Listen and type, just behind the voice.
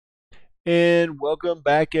And welcome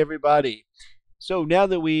back, everybody. So now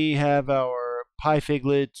that we have our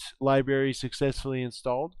PyFiglet library successfully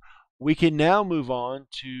installed, we can now move on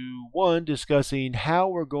to one, discussing how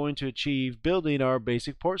we're going to achieve building our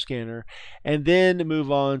basic port scanner, and then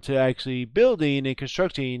move on to actually building and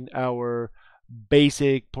constructing our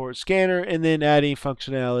basic port scanner, and then adding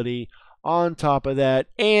functionality on top of that,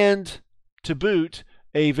 and to boot,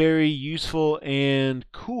 a very useful and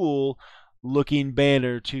cool looking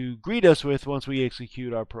banner to greet us with once we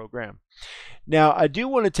execute our program. Now, I do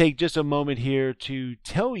want to take just a moment here to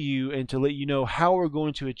tell you and to let you know how we're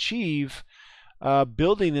going to achieve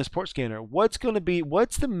building this port scanner. What's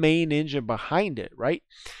the main engine behind it, right?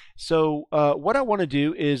 So what I want to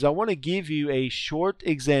do is I want to give you a short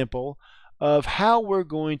example of how we're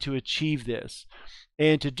going to achieve this.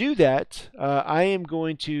 And to do that, I am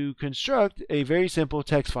going to construct a very simple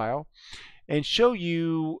text file and show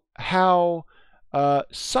you how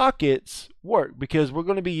sockets work, because we're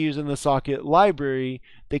going to be using the socket library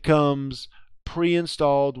that comes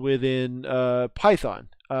pre-installed within Python,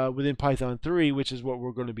 within Python 3, which is what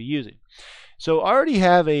we're going to be using. So I already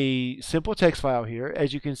have a simple text file here.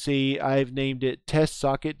 As you can see, I've named it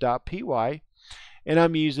testsocket.py, and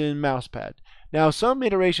I'm using mousepad. Now, some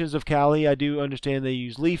iterations of Kali, I do understand they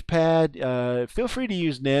use LeafPad. Feel free to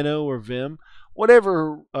use Nano or Vim,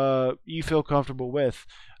 whatever you feel comfortable with.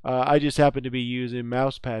 I just happen to be using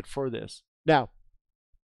mousepad for this. Now,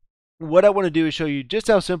 what I want to do is show you just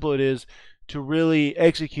how simple it is to really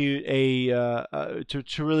execute to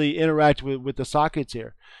really interact with the sockets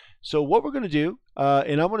here. So what we're going to do,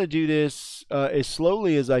 and I'm going to do this as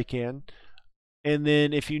slowly as I can. And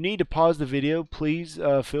then if you need to pause the video, please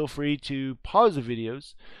feel free to pause the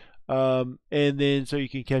videos, and then so you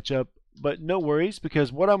can catch up. But no worries,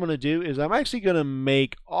 because what I'm going to do is I'm actually going to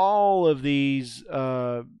make all of these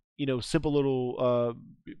simple little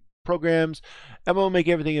programs. I'm going to make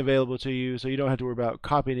everything available to you, so you don't have to worry about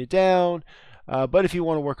copying it down. But if you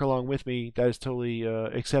want to work along with me, that is totally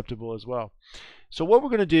acceptable as well. So what we're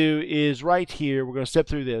going to do is right here, we're going to step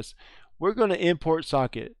through this. We're going to import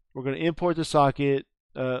socket. We're going to import the socket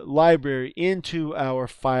library into our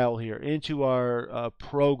file here, into our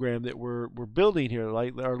program that we're building here,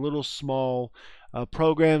 like our little small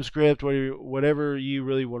program script, whatever you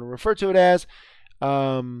really want to refer to it as.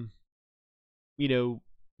 No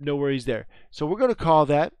worries there. So we're going to call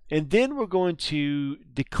that, and then we're going to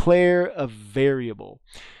declare a variable.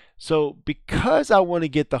 So because I want to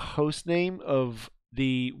get the host name of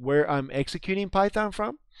where I'm executing Python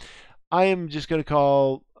from, I am just going to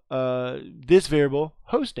call this variable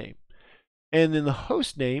host name, and then the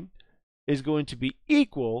host name is going to be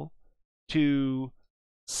equal to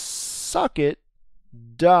socket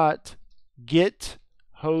dot get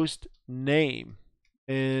host name.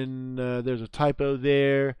 And there's a typo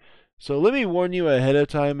there, so let me warn you ahead of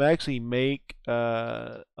time. I actually make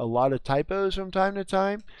a lot of typos from time to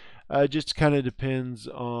time. Just kind of depends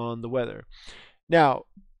on the weather. Now,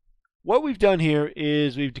 what we've done here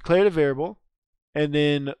is we've declared a variable, and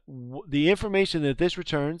then the information that this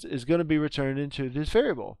returns is going to be returned into this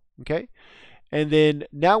variable. Okay, and then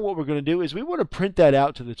now what we're going to do is we want to print that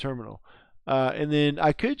out to the terminal, and then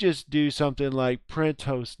I could just do something like print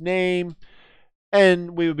host name,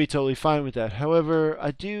 and we would be totally fine with that. However,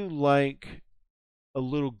 I do like a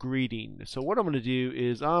little greeting, so what I'm going to do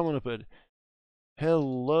is I'm going to put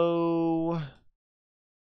hello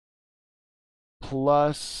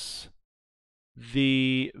plus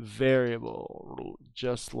the variable,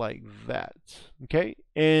 just like that. Okay,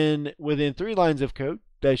 and within 3 lines of code,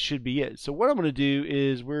 that should be it. So what I'm going to do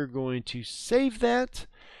is we're going to save that,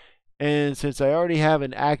 and since I already have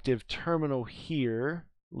an active terminal here,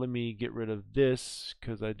 let me get rid of this,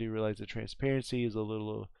 because I do realize the transparency is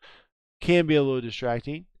can be a little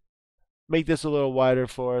distracting. Make this a little wider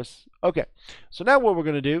for us. Okay, so now what we're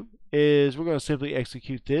going to do is we're going to simply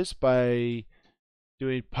execute this by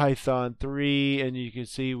doing Python 3, and you can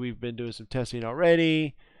see we've been doing some testing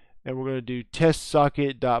already, and we're going to do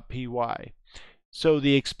testsocket.py. So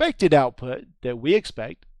the expected output that we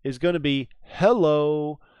expect is going to be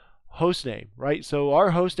hello hostname, right? So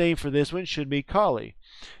our hostname for this one should be Kali.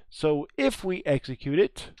 So if we execute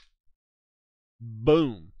it,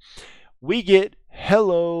 boom, we get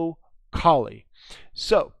hello Kali.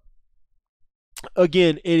 So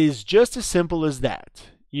again, it is just as simple as that.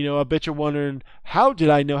 I bet you're wondering, how did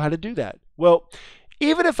I know how to do that? Well,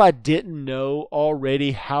 even if I didn't know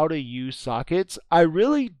already how to use sockets, I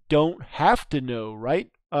really don't have to know, right?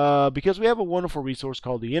 Because we have a wonderful resource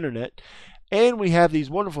called the internet, and we have these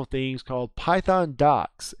wonderful things called Python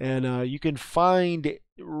docs, and you can find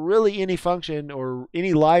really any function or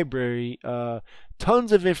any library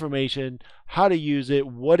tons of information, how to use it,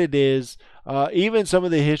 what it is, even some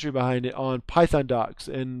of the history behind it on Python docs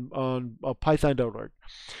and on python.org.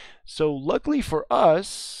 So luckily for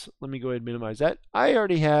us, let me go ahead and minimize that. I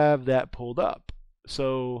already have that pulled up.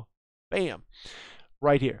 So bam,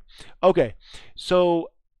 right here. Okay,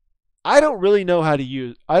 so I don't really know how to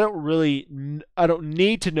use. I don't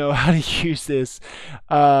need to know how to use this.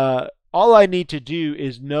 All I need to do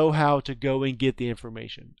is know how to go and get the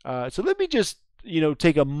information. So let me just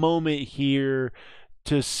take a moment here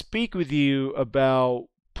to speak with you about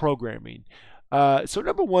programming. So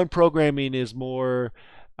number one, programming is more.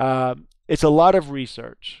 It's a lot of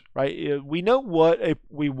research, right? We know what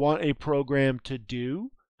we want a program to do.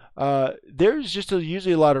 There's just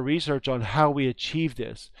usually a lot of research on how we achieve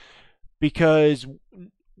this, because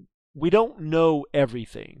we don't know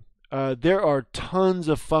everything. There are tons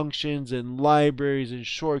of functions and libraries and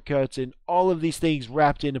shortcuts and all of these things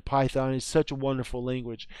wrapped into Python. It's such a wonderful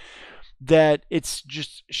language that it's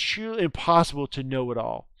just sheer impossible to know it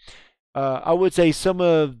all. I would say some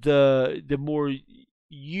of the more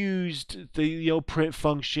used, print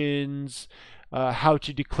functions, how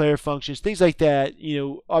to declare functions, things like that.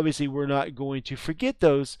 Obviously we're not going to forget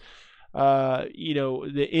those.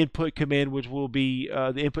 The input command, which will be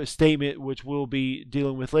the input statement, which we'll be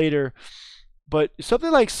dealing with later. But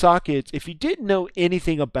something like sockets, if you didn't know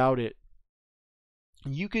anything about it,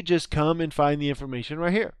 you could just come and find the information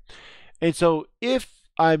right here. And so if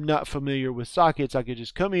I'm not familiar with sockets, I could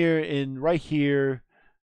just come here, and right here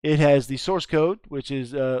it has the source code, which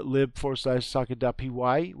is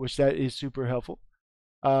lib/socket.py, which that is super helpful.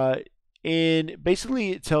 And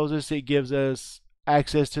basically it tells us, it gives us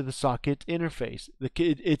access to the socket interface.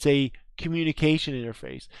 It's a communication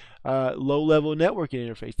interface, low-level networking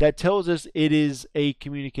interface. That tells us it is a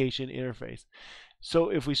communication interface. So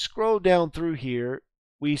if we scroll down through here,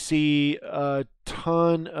 we see a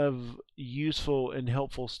ton of useful and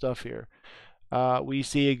helpful stuff here. We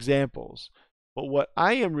see examples. But what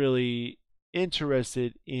I am really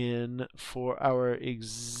interested in for our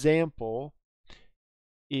example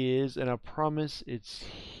is, and I promise it's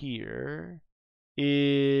here,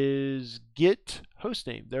 is get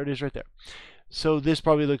hostname. There it is right there. So this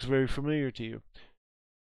probably looks very familiar to you.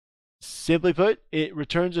 Simply put, it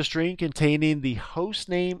returns a string containing the host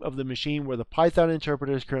name of the machine where the Python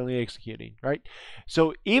interpreter is currently executing, right?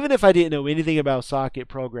 So even if I didn't know anything about socket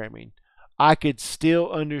programming, I could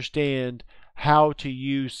still understand how to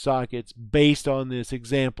use sockets based on this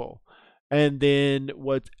example. And then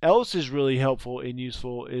what else is really helpful and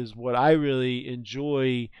useful is what I really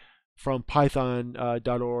enjoy from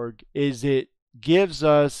python.org is it gives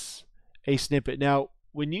us a snippet. Now,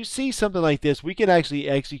 when you see something like this, we can actually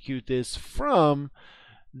execute this from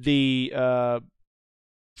the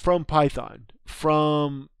from Python,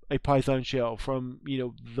 from a Python shell, from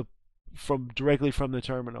directly from the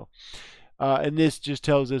terminal. And this just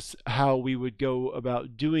tells us how we would go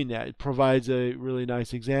about doing that. It provides a really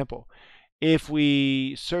nice example. If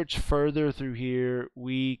we search further through here,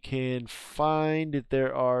 we can find that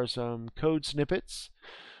there are some code snippets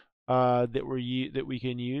that we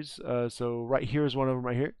can use. So right here is one of them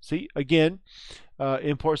right here. See, again,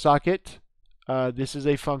 import socket. This is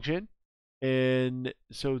a function, and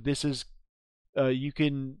so this is you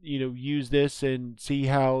can use this and see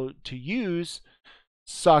how to use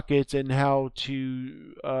sockets and how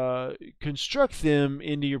to construct them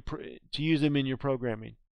into your to use them in your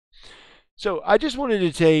programming. So I just wanted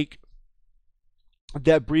to take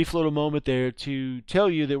that brief little moment there to tell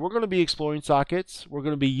you that we're going to be exploring sockets. We're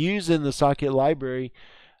going to be using the socket library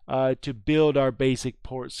to build our basic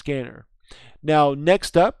port scanner. Now,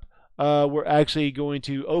 next up, we're actually going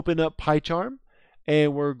to open up PyCharm,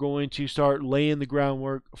 and we're going to start laying the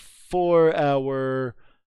groundwork for our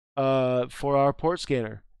port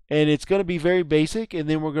scanner. And it's going to be very basic, and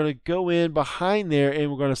then we're going to go in behind there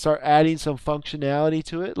and we're going to start adding some functionality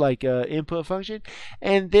to it, like input function,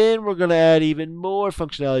 and then we're going to add even more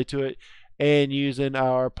functionality to it and using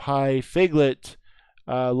our pyfiglet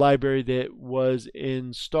library that was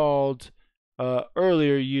installed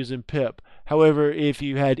earlier using pip. However, if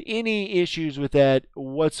you had any issues with that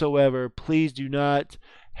whatsoever, please do not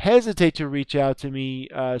hesitate to reach out to me,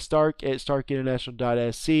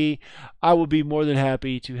 starkinternational.sc. I will be more than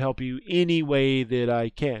happy to help you any way that I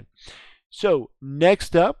can. So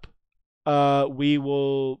next up, we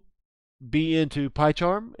will be into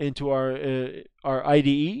PyCharm, into our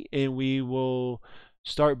IDE, and we will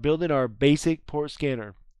start building our basic port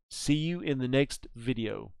scanner. See you in the next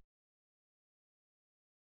video.